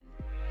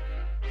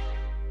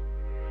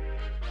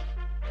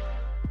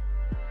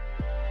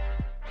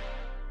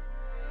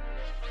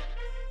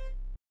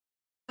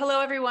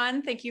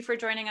everyone. Thank you for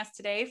joining us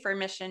today for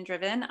Mission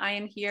Driven. I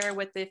am here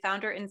with the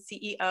founder and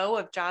CEO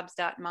of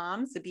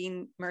Jobs.mom,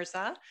 Zabeen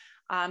Mirza.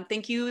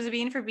 Thank you,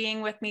 Zabeen, for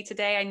being with me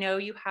today. I know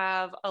you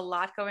have a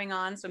lot going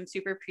on, so I'm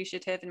super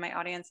appreciative, and my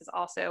audience is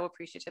also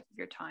appreciative of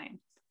your time.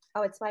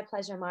 Oh, it's my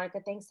pleasure,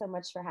 Monica. Thanks so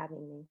much for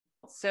having me.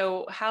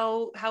 So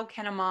how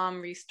can a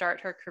mom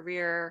restart her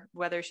career,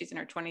 whether she's in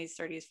her 20s,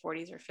 30s,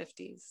 40s, or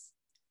 50s?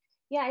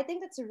 Yeah, I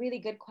think that's a really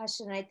good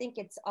question. And I think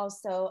it's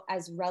also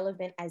as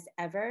relevant as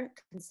ever,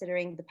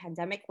 considering the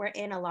pandemic we're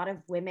in. A lot of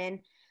women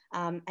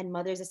and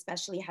mothers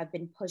especially have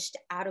been pushed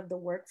out of the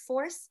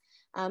workforce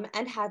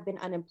and have been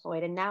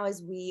unemployed. And now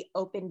as we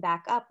open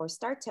back up or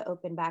start to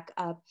open back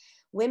up,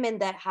 women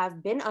that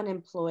have been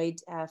unemployed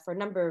for a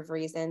number of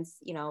reasons,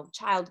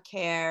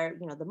 childcare,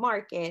 the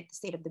market, the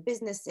state of the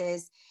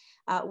businesses,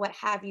 what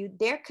have you,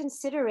 they're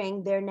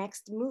considering their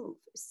next move.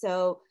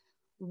 So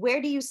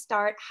where do you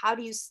start? How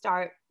do you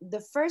start?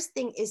 The first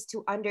thing is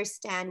to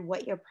understand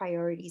what your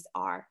priorities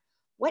are.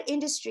 What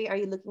industry are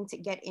you looking to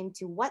get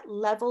into? What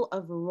level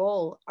of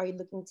role are you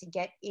looking to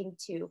get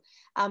into?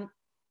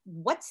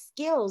 What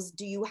skills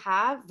do you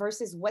have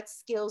versus what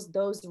skills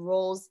those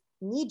roles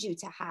need you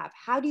to have?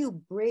 How do you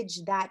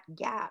bridge that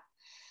gap?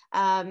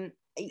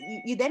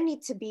 You then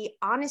need to be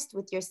honest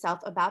with yourself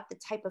about the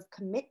type of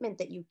commitment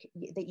that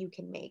you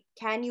can make.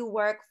 Can you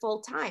work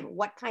full time?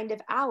 What kind of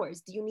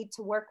hours? Do you need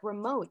to work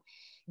remote?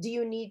 Do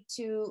you need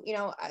to,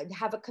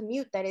 have a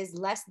commute that is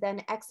less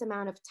than X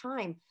amount of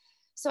time?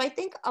 So I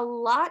think a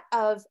lot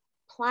of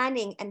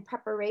planning and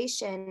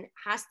preparation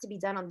has to be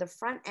done on the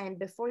front end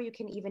before you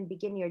can even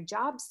begin your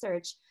job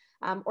search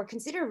or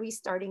consider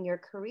restarting your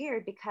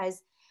career,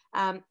 because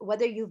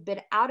whether you've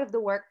been out of the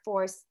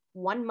workforce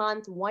 1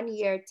 month, 1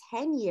 year,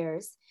 10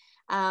 years,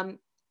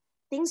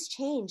 things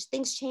change.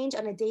 Things change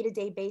on a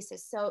day-to-day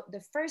basis. So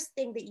the first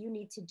thing that you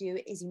need to do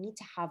is you need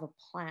to have a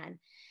plan.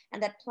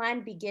 And that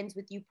plan begins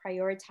with you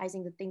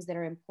prioritizing the things that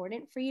are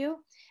important for you,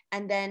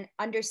 and then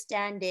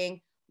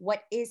understanding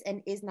what is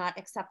and is not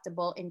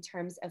acceptable in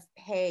terms of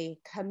pay,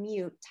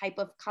 commute, type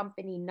of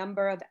company,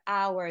 number of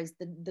hours,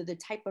 the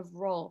type of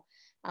role,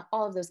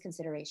 all of those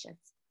considerations.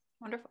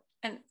 Wonderful.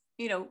 And,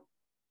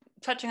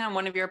 touching on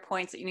one of your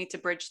points that you need to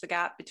bridge the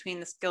gap between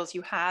the skills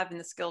you have and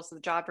the skills the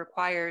job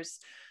requires.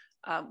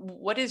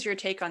 What is your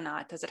take on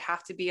that? Does it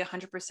have to be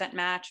 100%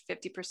 match,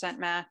 50%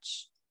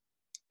 match?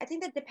 I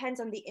think that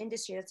depends on the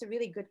industry. That's a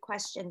really good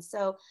question.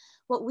 So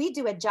what we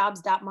do at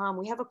Jobs.mom,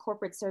 we have a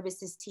corporate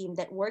services team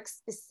that works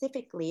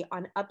specifically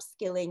on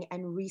upskilling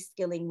and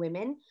reskilling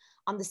women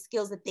on the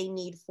skills that they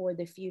need for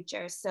the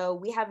future. So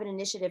we have an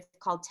initiative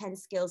called 10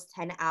 Skills,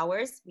 10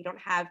 Hours. We don't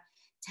have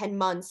 10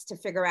 months to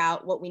figure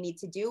out what we need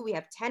to do. We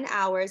have 10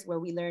 hours where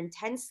we learn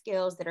 10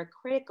 skills that are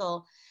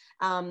critical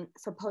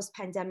for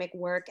post-pandemic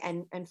work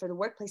and for the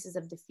workplaces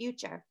of the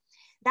future.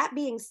 That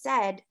being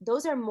said,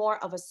 those are more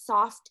of a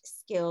soft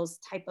skills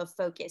type of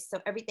focus.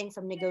 So everything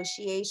from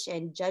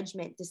negotiation,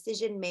 judgment,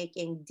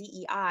 decision-making,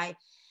 DEI.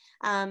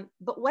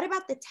 But what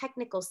about the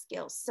technical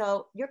skills?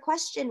 So your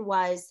question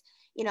was,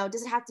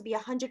 does it have to be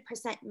 100%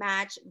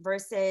 match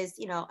versus,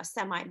 a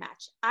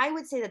semi-match? I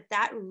would say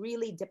that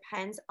really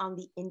depends on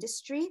the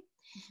industry.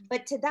 Mm-hmm.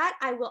 But to that,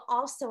 I will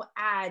also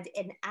add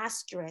an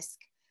asterisk.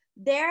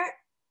 There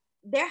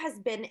has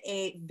been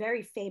a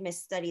very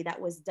famous study that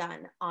was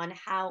done on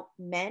how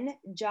men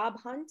job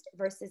hunt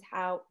versus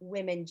how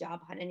women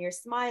job hunt. And you're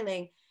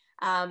smiling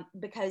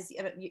because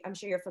I'm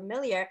sure you're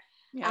familiar.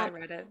 Yeah, I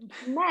read it.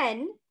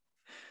 Men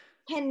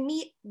can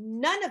meet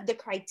none of the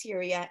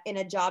criteria in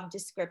a job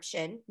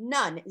description,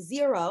 none,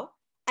 zero,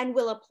 and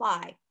will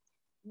apply.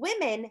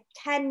 Women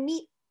can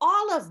meet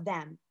all of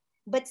them,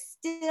 but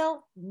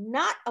still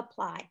not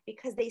apply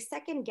because they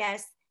second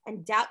guess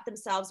and doubt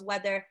themselves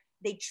whether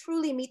they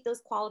truly meet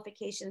those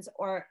qualifications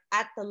or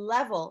at the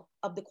level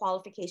of the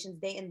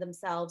qualifications they in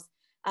themselves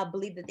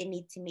believe that they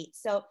need to meet.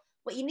 So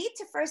what you need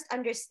to first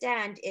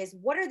understand is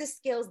what are the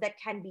skills that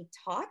can be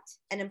taught,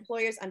 and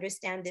employers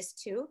understand this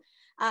too,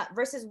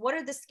 versus what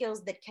are the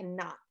skills that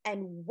cannot,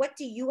 and what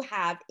do you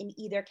have in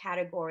either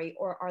category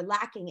or are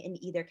lacking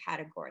in either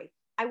category.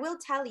 I will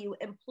tell you,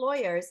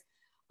 employers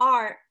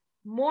are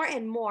more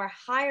and more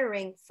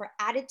hiring for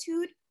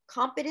attitude,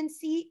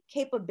 competency,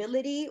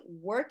 capability,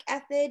 work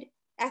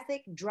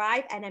ethic,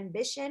 drive, and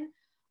ambition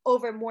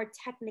over more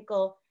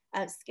technical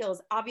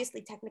skills.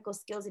 Obviously, technical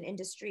skills in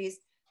industries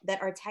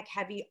that are tech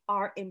heavy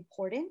are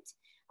important,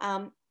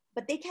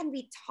 but they can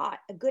be taught.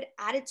 A good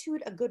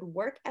attitude, a good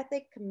work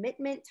ethic,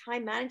 commitment,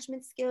 time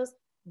management skills,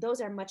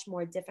 those are much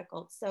more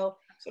difficult. So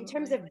absolutely. In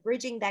terms of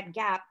bridging that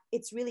gap,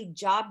 it's really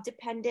job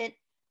dependent,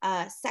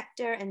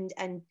 sector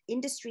and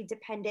industry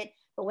dependent.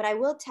 But what I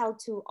will tell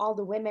to all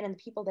the women and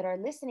the people that are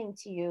listening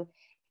to you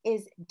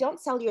is don't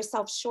sell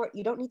yourself short.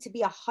 You don't need to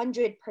be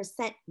 100%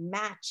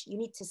 match. You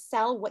need to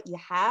sell what you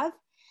have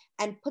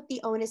and put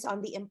the onus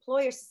on the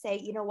employers to say,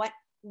 you know what,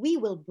 we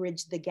will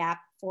bridge the gap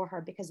for her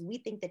because we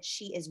think that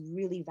she is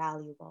really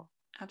valuable.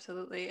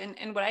 Absolutely.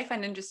 And what I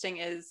find interesting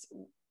is,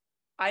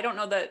 I don't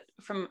know that,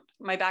 from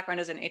my background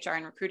as in HR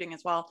and recruiting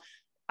as well,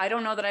 I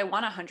don't know that I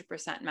want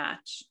 100%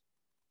 match.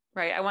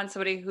 right? I want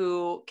somebody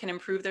who can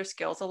improve their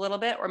skills a little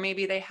bit, or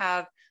maybe they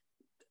have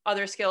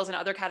other skills in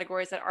other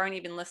categories that aren't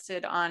even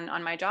listed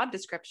on my job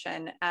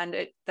description,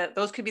 and that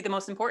those could be the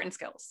most important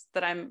skills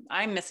that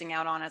I'm missing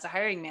out on as a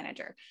hiring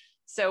manager.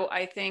 So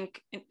I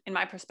think in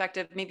my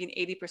perspective, maybe an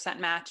 80%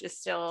 match is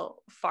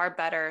still far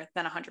better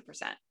than 100%.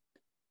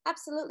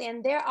 Absolutely.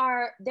 And there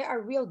are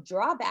real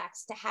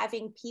drawbacks to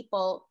having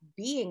people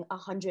being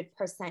 100%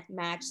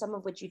 match, some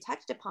of which you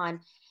touched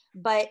upon.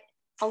 But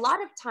a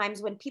lot of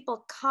times when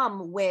people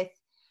come with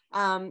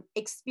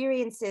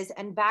experiences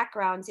and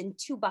backgrounds in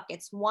two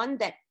buckets, one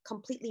that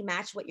completely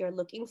match what you're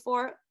looking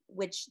for,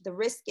 which the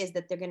risk is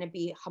that they're going to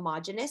be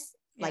homogenous,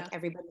 like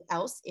everybody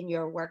else in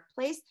your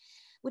workplace,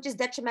 which is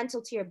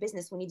detrimental to your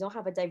business when you don't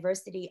have a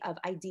diversity of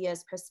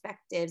ideas,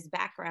 perspectives,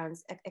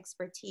 backgrounds,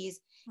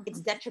 expertise.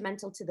 It's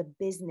detrimental to the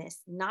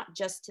business, not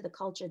just to the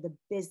culture, the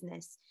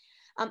business.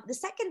 The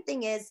second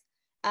thing is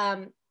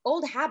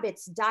old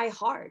habits die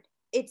hard.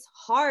 It's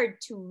hard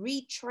to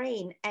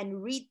retrain and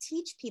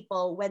reteach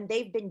people when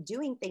they've been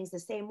doing things the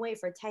same way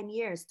for 10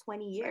 years,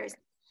 20 years.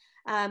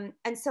 And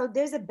so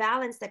there's a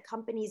balance that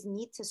companies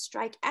need to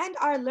strike and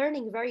are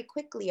learning very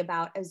quickly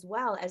about, as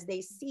well as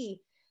they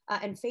see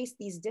and face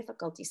these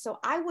difficulties. So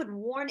I would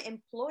warn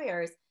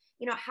employers,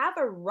 have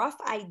a rough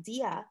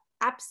idea,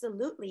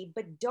 absolutely,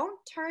 but don't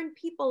turn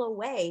people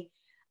away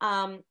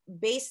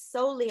based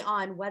solely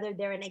on whether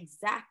they're an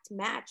exact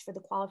match for the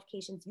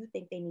qualifications you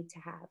think they need to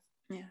have.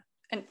 Yeah.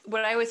 And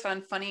what I always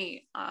found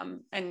funny,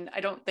 and I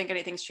don't think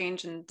anything's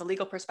changed in the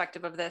legal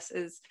perspective of this,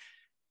 is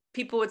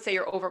people would say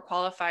you're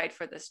overqualified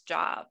for this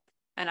job.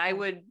 And I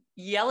would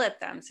yell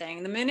at them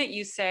saying, the minute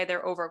you say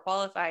they're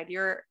overqualified,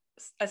 you're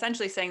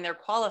essentially saying they're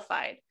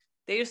qualified.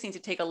 They just need to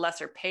take a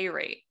lesser pay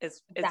rate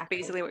is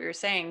basically what you're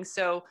saying.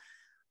 So,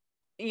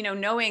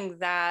 knowing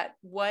that,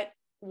 what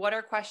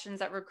are questions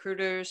that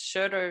recruiters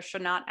should or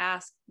should not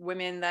ask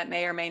women that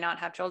may or may not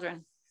have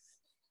children?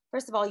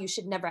 First of all, you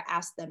should never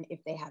ask them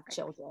if they have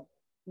children.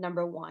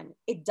 Number one,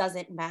 it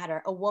doesn't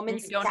matter. A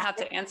woman's you don't have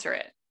to answer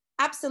it.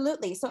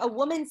 Absolutely. So a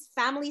woman's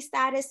family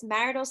status,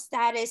 marital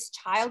status,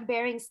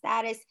 childbearing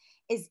status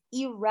is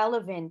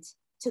irrelevant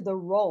to the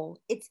role.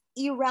 It's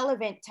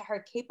irrelevant to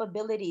her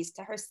capabilities,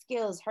 to her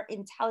skills, her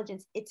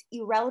intelligence. It's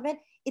irrelevant.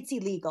 It's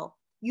illegal.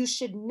 You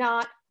should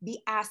not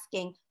be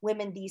asking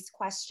women these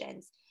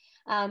questions.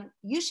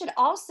 You should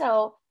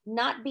also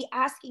not be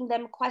asking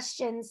them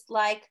questions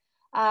like,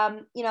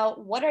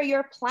 what are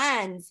your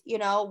plans?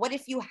 What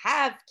if you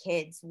have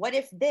kids? What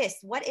if this?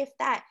 What if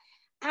that?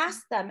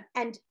 Ask them.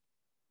 And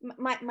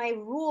my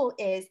rule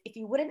is, if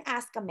you wouldn't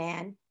ask a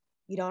man,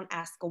 you don't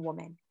ask a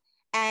woman.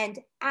 And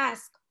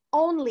ask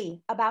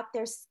only about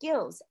their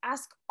skills.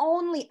 Ask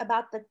only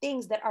about the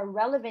things that are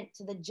relevant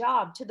to the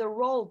job, to the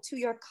role, to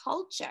your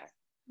culture,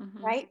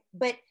 right?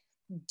 But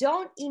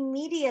don't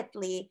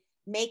immediately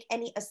make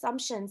any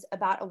assumptions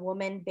about a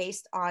woman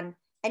based on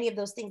any of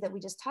those things that we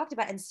just talked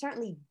about. And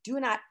certainly do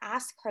not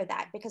ask her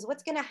that, because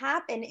what's going to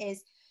happen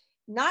is,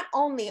 not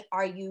only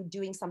are you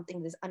doing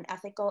something that's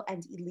unethical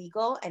and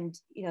illegal and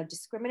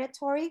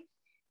discriminatory,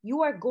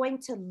 you are going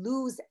to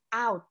lose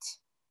out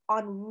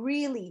on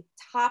really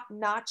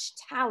top-notch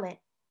talent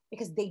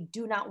because they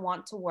do not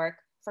want to work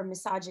for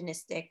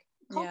misogynistic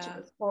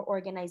cultures or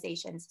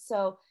organizations.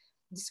 So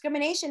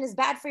discrimination is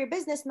bad for your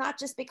business, not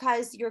just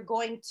because you're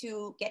going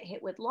to get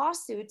hit with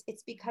lawsuits,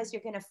 it's because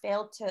you're going to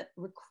fail to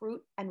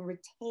recruit and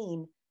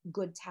retain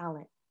good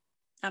talent.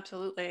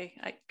 Absolutely.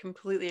 I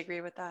completely agree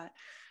with that.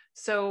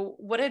 So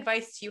what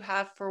advice do you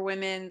have for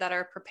women that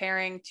are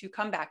preparing to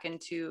come back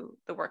into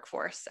the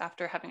workforce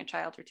after having a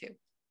child or two?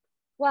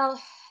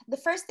 Well, the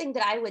first thing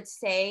that I would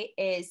say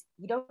is,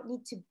 you don't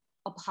need to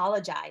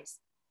apologize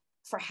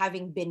for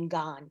having been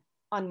gone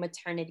on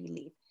maternity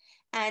leave.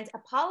 And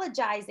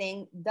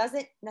apologizing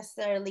doesn't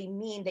necessarily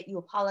mean that you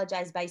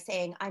apologize by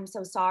saying, I'm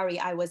so sorry,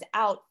 I was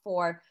out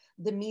for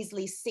the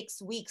measly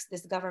 6 weeks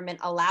this government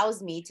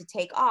allows me to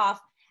take off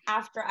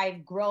after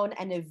I've grown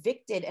and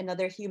evicted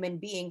another human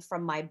being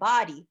from my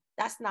body.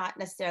 That's not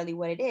necessarily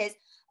what it is.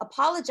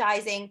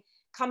 Apologizing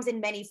comes in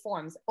many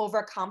forms: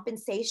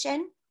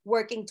 overcompensation,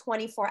 working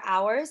 24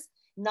 hours,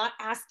 not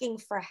asking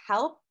for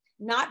help,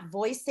 not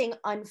voicing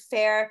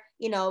unfair,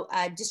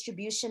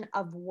 distribution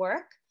of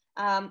work,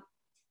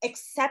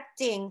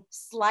 accepting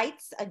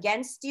slights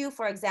against you,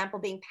 for example,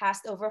 being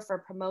passed over for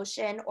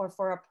promotion or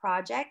for a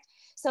project.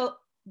 So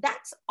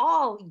that's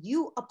all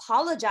you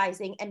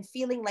apologizing and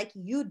feeling like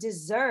you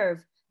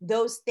deserve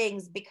those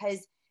things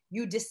because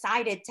you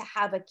decided to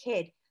have a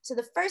kid. So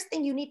the first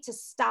thing you need to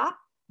stop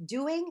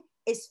doing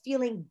is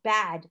feeling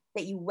bad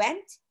that you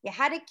went, you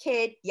had a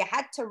kid, you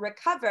had to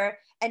recover,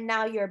 and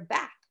now you're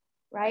back,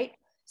 right?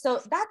 So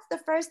that's the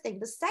first thing.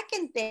 The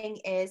second thing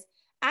is,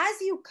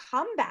 as you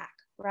come back,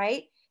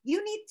 right,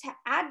 you need to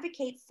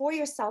advocate for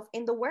yourself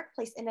in the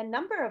workplace in a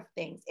number of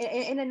things,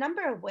 in a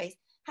number of ways.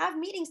 Have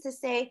meetings to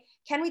say,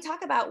 can we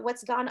talk about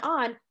what's gone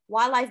on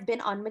while I've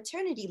been on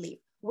maternity leave?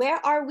 Where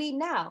are we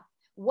now?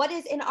 What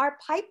is in our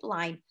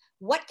pipeline?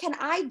 What can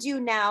I do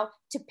now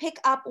to pick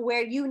up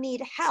where you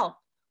need help?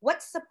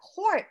 What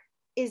support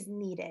is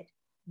needed,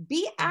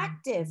 Be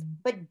active,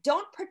 but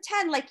don't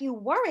pretend like you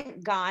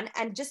weren't gone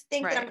and just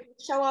think that I'm going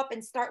to show up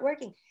and start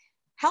working.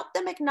 Help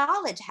them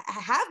acknowledge,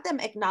 have them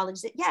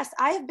acknowledge that, yes,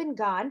 I have been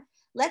gone.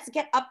 Let's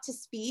get up to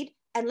speed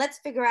and let's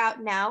figure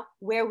out now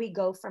where we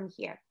go from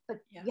here. But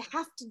you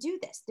have to do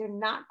this. They're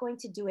not going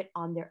to do it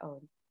on their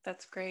own.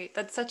 That's great.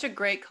 That's such a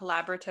great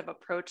collaborative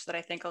approach that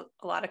I think a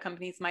lot of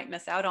companies might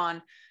miss out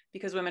on,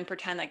 because women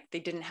pretend like they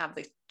didn't have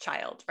the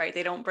child, right?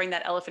 They don't bring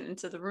that elephant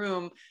into the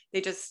room. They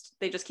just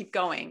keep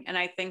going. And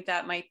I think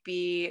that might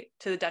be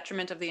to the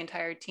detriment of the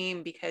entire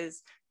team,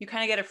 because you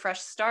kind of get a fresh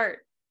start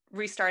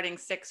restarting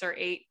 6 or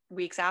 8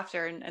 weeks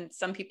after. And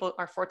some people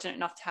are fortunate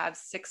enough to have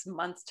 6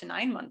 months to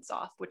 9 months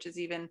off, which is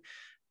even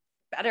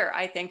better,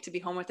 I think, to be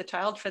home with the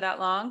child for that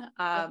long.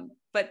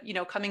 But, you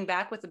know, coming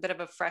back with a bit of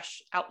a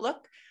fresh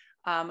outlook,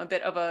 a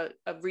bit of a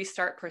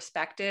restart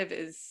perspective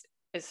is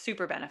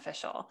super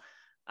beneficial.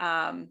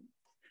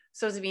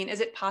 So Zabine, is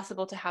it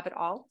possible to have it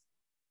all?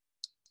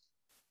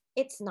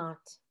 It's not.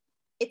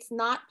 It's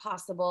not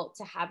possible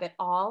to have it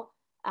all.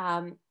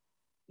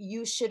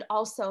 You should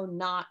also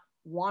not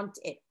want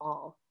it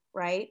all,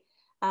 right?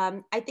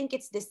 I think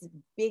it's this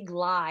big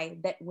lie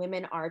that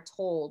women are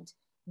told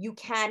you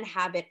can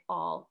have it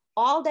all.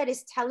 All that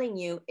is telling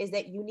you is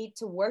that you need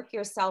to work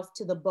yourself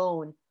to the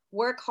bone,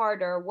 work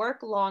harder,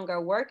 work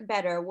longer, work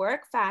better,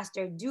 work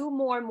faster, do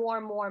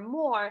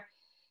more,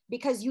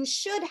 because you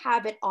should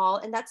have it all.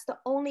 And that's the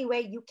only way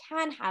you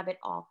can have it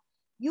all.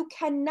 You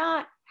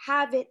cannot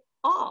have it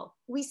all.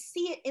 We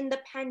see it in the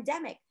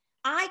pandemic.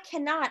 I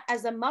cannot,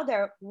 as a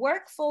mother,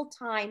 work full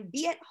time,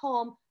 be at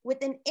home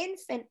with an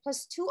infant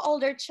plus 2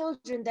 older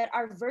children that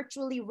are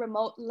virtually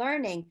remote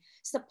learning,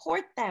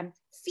 support them,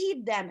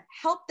 feed them,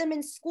 help them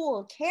in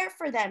school, care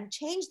for them,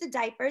 change the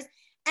diapers,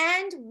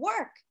 and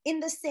work in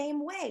the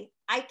same way.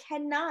 I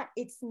cannot.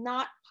 It's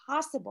not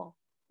possible,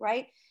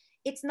 right?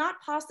 It's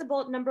not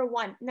possible, number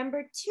one.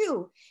 Number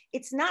two,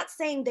 it's not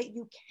saying that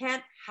you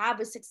can't have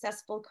a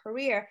successful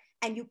career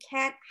and you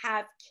can't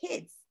have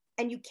kids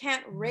and you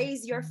can't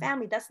raise your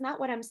family. That's not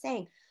what I'm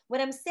saying.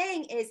 What I'm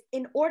saying is,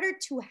 in order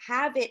to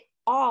have it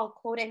all,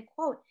 quote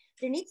unquote,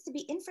 there needs to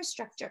be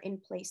infrastructure in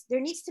place.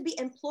 There needs to be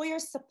employer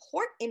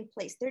support in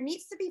place. There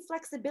needs to be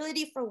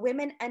flexibility for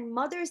women and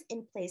mothers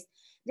in place.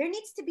 There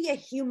needs to be a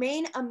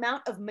humane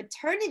amount of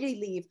maternity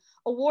leave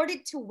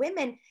awarded to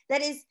women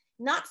that is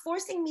not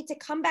forcing me to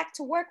come back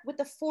to work with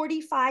a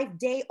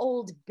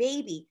 45-day-old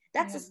baby.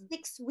 That's a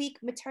 6-week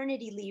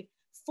maternity leave,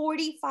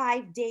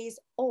 45 days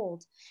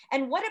old.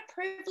 And what a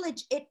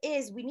privilege it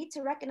is. We need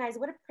to recognize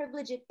what a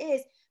privilege it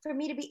is for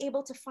me to be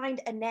able to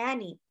find a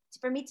nanny,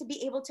 for me to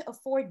be able to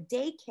afford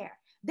daycare.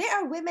 There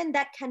are women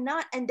that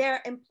cannot, and there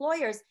are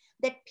employers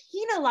that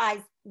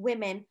penalize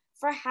women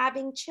for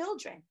having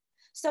children.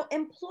 So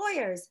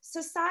employers,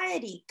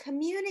 society,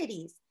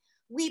 communities,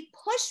 we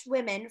push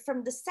women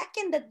from the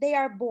second that they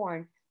are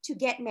born to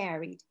get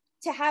married,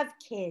 to have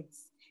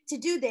kids, to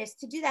do this,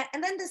 to do that.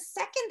 And then the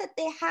second that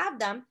they have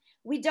them,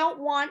 we don't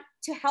want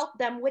to help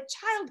them with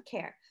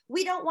childcare.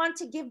 We don't want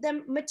to give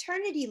them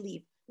maternity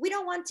leave. We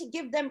don't want to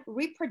give them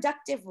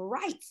reproductive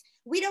rights.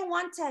 We don't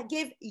want to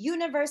give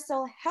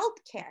universal health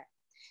care.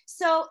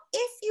 So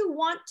if you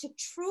want to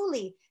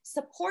truly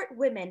support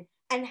women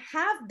and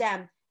have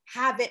them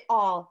have it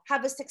all,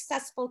 have a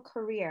successful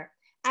career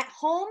at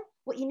home,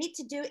 what you need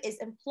to do is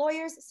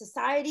employers,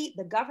 society,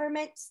 the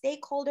government,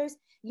 stakeholders,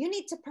 you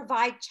need to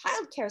provide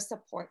childcare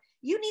support.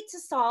 You need to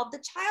solve the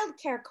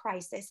childcare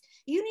crisis.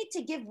 You need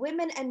to give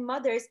women and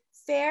mothers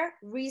fair,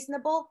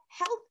 reasonable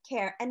health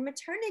care and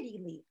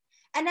maternity leave.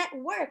 And at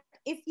work,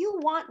 if you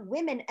want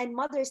women and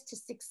mothers to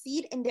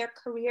succeed in their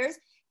careers,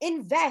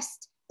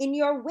 invest in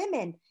your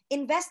women,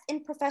 invest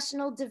in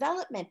professional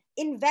development,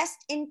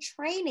 invest in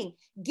training,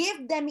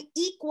 give them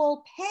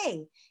equal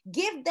pay,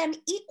 give them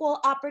equal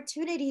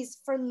opportunities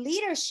for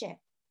leadership.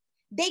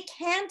 They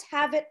can't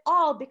have it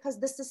all because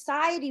the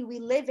society we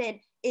live in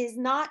is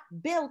not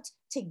built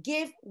to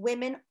give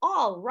women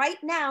all. Right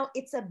now,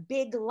 it's a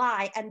big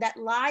lie. And that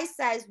lie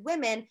says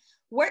women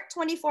work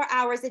 24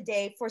 hours a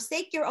day,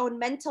 forsake your own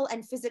mental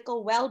and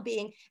physical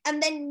well-being,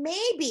 and then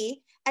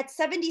maybe at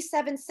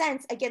 77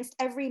 cents against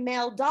every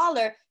male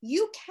dollar,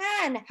 you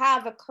can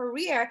have a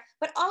career,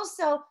 but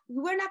also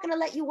we're not gonna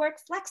let you work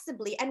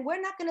flexibly, and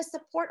we're not gonna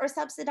support or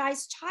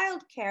subsidize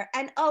childcare.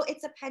 And oh,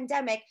 it's a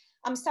pandemic.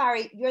 I'm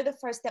sorry, you're the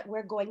first that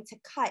we're going to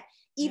cut.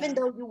 Even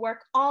though you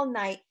work all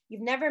night,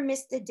 you've never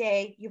missed a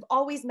day, you've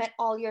always met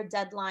all your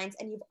deadlines,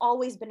 and you've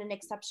always been an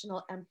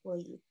exceptional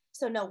employee.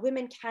 So no,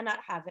 women cannot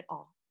have it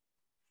all.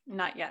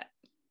 Not yet.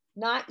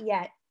 Not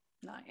yet.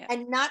 Not yet.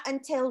 And not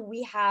until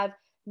we have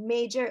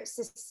major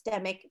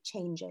systemic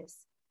changes.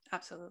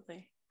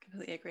 Absolutely.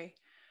 Completely agree.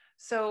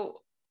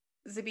 So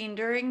Zabine,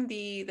 during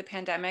the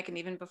pandemic and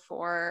even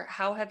before,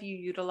 how have you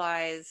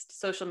utilized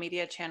social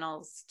media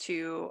channels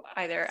to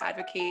either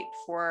advocate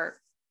for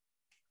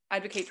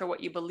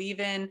what you believe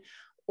in,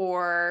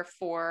 or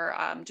for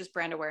just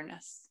brand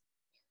awareness?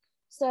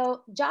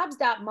 So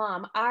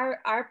Jobs.mom,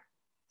 our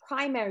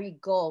primary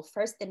goal,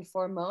 first and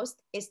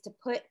foremost, is to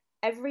put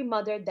every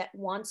mother that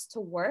wants to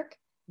work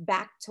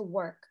back to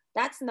work.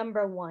 That's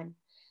number one.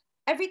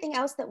 Everything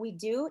else that we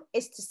do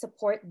is to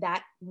support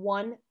that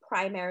one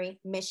primary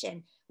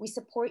mission. We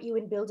support you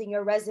in building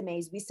your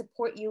resumes. We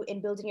support you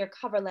in building your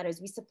cover letters.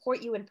 We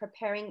support you in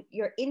preparing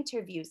your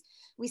interviews.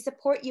 We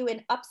support you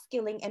in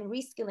upskilling and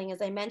reskilling,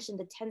 as I mentioned,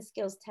 the 10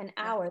 skills, 10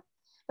 hours.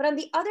 But on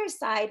the other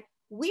side,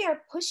 we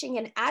are pushing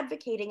and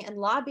advocating and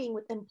lobbying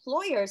with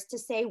employers to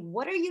say,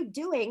 what are you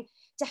doing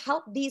to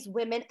help these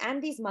women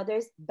and these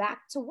mothers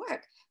back to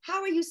work?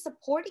 How are you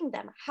supporting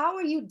them? How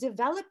are you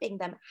developing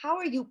them? How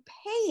are you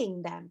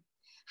paying them?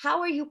 How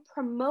are you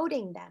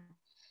promoting them?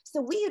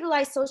 So we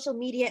utilize social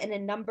media in a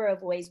number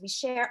of ways. We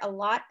share a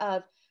lot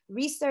of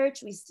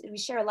research. We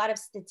share a lot of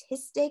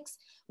statistics.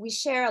 We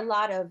share a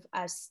lot of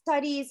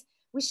studies.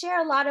 We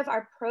share a lot of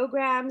our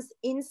programs,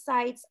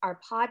 insights, our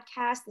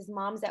podcast is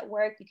Moms at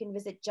Work. You can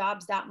visit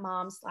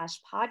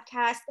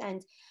jobs.mom/podcast.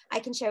 And I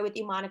can share with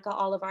you, Monica,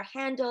 all of our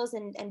handles,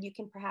 and you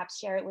can perhaps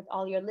share it with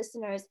all your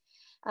listeners.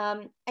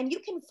 And you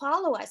can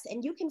follow us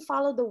and you can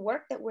follow the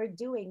work that we're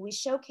doing. We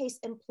showcase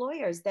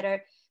employers that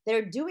are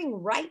doing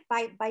right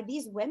by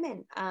these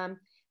women,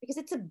 because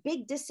it's a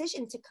big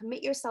decision to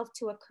commit yourself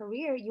to a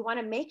career. You want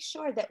to make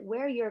sure that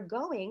where you're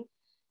going,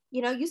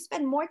 you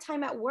spend more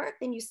time at work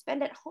than you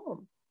spend at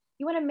home.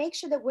 You want to make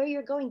sure that where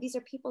you're going, these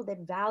are people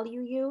that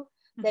value you,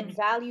 that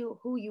value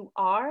who you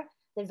are,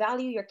 that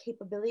value your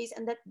capabilities,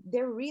 and that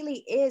there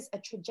really is a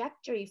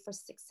trajectory for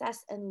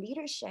success and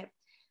leadership.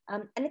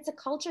 And it's a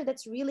culture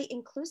that's really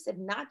inclusive,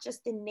 not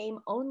just in name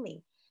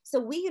only. So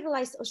we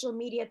utilize social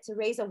media to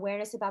raise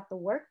awareness about the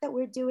work that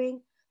we're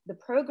doing, the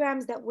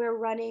programs that we're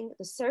running,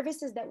 the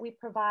services that we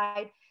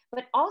provide,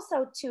 but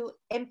also to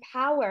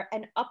empower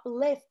and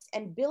uplift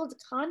and build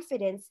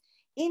confidence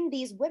in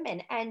these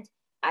women. And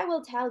I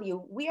will tell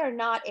you, we are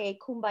not a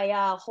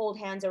kumbaya, hold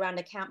hands around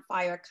a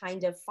campfire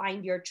kind of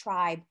find your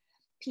tribe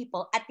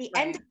people. At the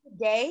end of the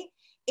day,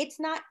 it's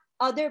not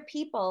other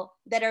people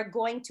that are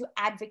going to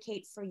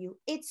advocate for you.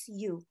 It's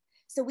you.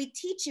 So we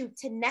teach you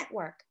to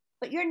network,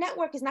 but your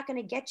network is not going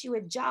to get you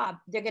a job.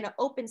 They're going to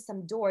open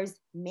some doors.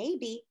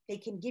 Maybe they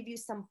can give you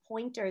some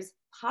pointers,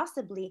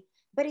 possibly,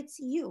 but it's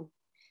you.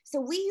 So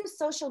we use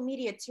social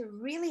media to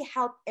really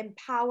help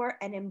empower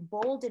and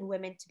embolden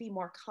women to be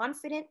more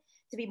confident,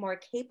 to be more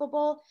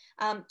capable,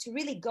 to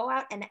really go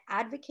out and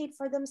advocate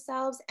for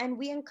themselves. And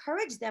we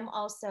encourage them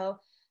also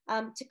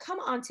to come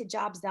on to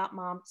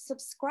jobs.mom,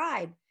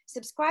 subscribe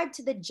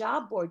to the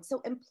job board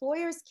so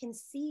employers can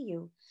see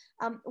you.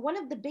 One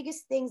of the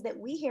biggest things that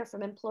we hear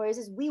from employers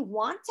is we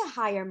want to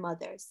hire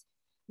mothers.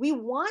 We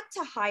want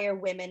to hire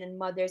women and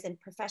mothers and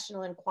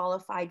professional and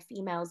qualified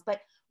females, but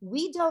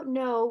we don't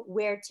know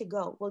where to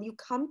go. Well, you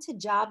come to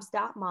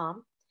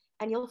jobs.mom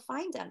and you'll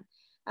find them.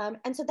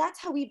 And so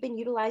that's how we've been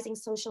utilizing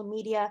social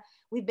media.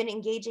 We've been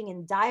engaging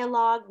in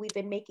dialogue. We've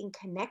been making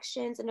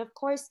connections. And of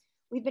course,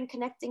 we've been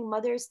connecting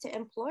mothers to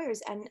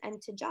employers and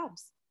to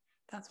jobs.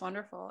 That's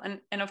wonderful.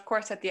 And of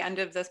course, at the end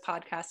of this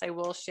podcast, I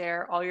will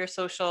share all your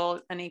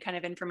social, any kind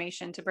of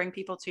information to bring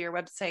people to your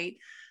website,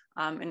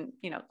 and,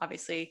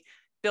 obviously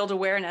build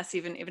awareness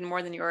even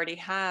more than you already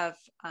have.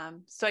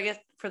 So I guess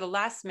for the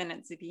last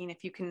minute, Zabine,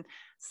 if you can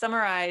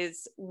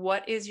summarize,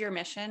 what is your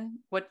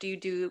mission? What do you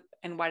do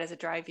and why does it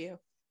drive you?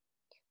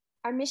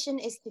 Our mission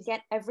is to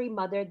get every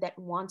mother that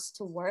wants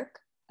to work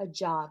a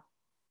job.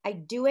 I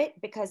do it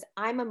because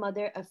I'm a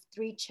mother of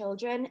 3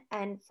 children.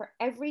 And for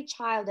every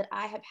child that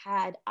I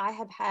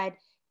have had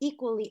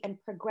equally and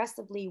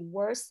progressively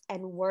worse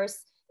and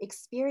worse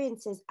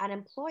experiences at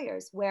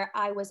employers where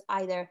I was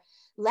either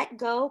let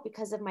go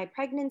because of my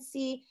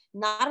pregnancy,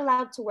 not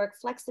allowed to work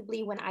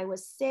flexibly when I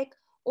was sick,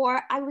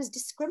 or I was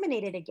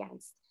discriminated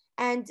against.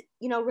 And,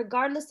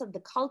 regardless of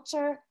the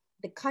culture,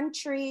 the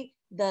country,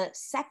 the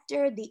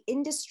sector, the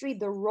industry,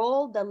 the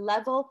role, the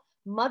level,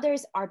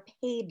 mothers are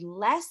paid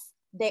less.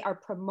 They are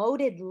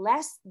promoted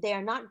less. They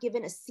are not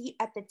given a seat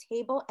at the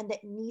table, and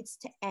that needs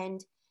to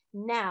end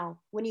now.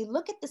 When you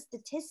look at the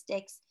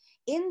statistics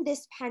in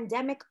this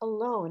pandemic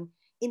alone,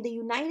 in the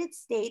United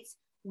States,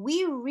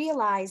 we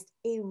realized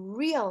a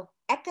real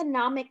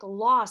economic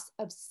loss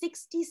of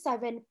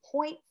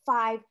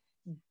 $67.5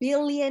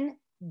 billion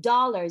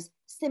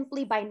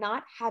simply by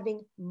not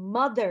having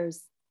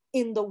mothers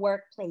in the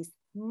workplace.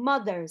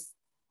 Mothers,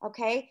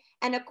 okay?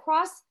 And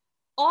across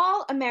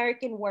all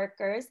American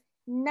workers,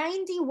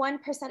 91%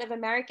 of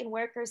American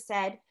workers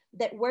said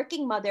that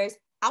working mothers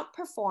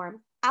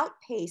outperform,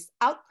 outpace,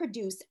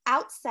 outproduce,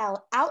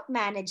 outsell,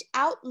 outmanage,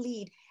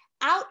 outlead,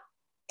 out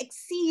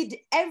exceed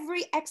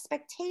every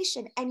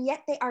expectation, and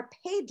yet they are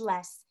paid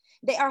less.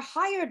 They are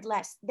hired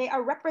less. They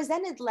are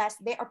represented less.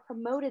 They are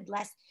promoted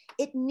less.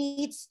 It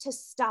needs to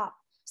stop.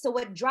 So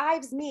what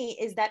drives me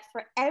is that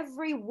for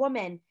every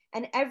woman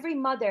and every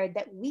mother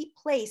that we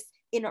place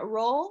in a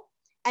role,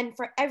 and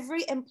for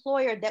every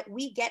employer that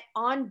we get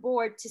on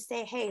board to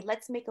say, hey,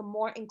 let's make a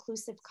more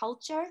inclusive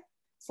culture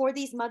for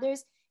these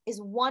mothers, is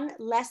one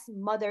less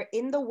mother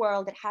in the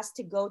world that has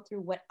to go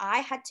through what I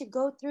had to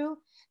go through,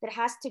 that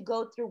has to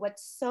go through what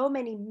so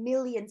many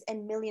millions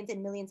and millions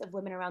and millions of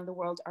women around the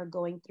world are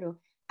going through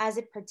as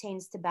it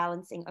pertains to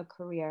balancing a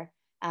career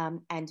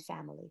and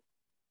family.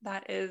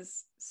 That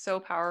is so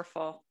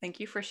powerful. Thank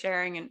you for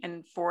sharing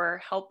and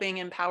for helping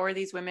empower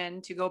these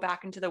women to go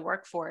back into the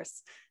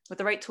workforce with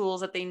the right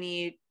tools that they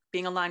need,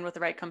 being aligned with the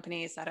right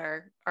companies that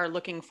are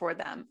looking for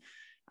them.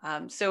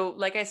 So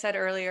like I said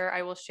earlier,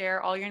 I will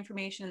share all your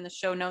information in the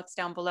show notes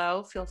down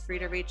below. Feel free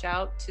to reach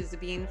out to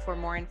Zabine for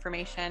more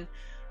information.